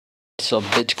So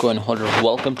Bitcoin holders,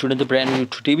 welcome to another brand new.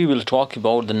 Today we will talk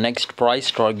about the next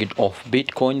price target of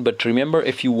Bitcoin. But remember,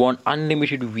 if you want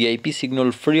unlimited VIP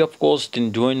signal free of cost,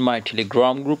 then join my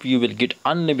Telegram group. You will get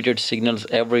unlimited signals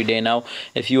every day now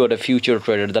if you are a future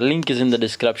trader. The link is in the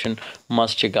description,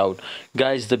 must check out.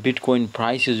 Guys, the Bitcoin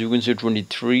prices, you can see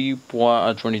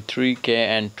 23k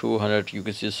and 200, you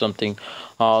can see something.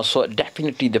 So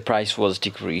definitely the price was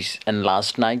decreased, and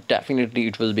last night definitely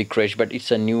it will be crashed, but it's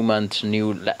a new month,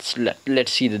 new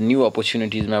let's see the new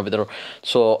opportunities, my brother.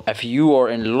 So if you are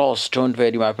in loss, don't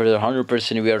worry, my brother,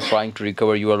 100% we are trying to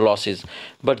recover your losses.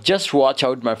 But just watch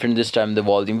out, my friend, this time the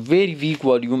volume very weak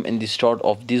volume in the start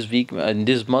of this week, in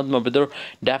this month, my brother.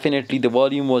 Definitely the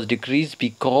volume was decreased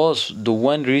because the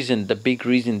one reason, the big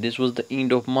reason, this was the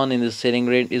end of month and the selling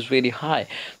rate is very high.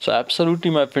 So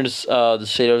absolutely, my friends, the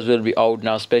sellers will be out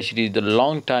now, especially the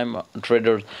long time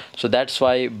traders. So that's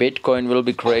why Bitcoin will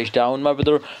be crashed down, my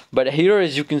brother. But here,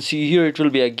 as you can see here, it will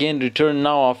be again returned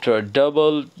now after a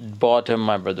double bottom,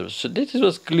 my brother. So this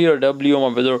was clear W,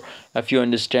 my brother, if you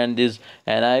understand this,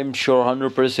 and I'm sure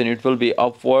 100% it will be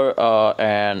upward,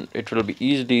 and it will be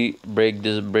easily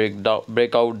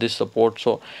break out this support.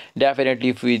 So definitely,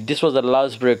 if we, this was the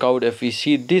last breakout, if we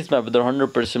see this, my brother,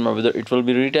 100%, my brother, it will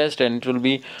be retest and it will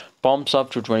be pumps up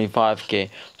to 25k.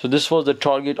 So this was the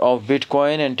target of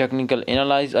Bitcoin and technical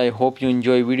analyze. I hope you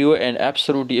enjoy video, and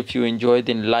absolutely if you enjoy,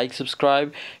 then like,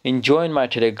 subscribe, and join my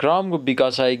Telegram group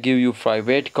because I give you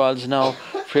private calls now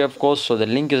free of course. So the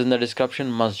link is in the description,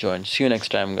 must join. See you next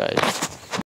time, guys.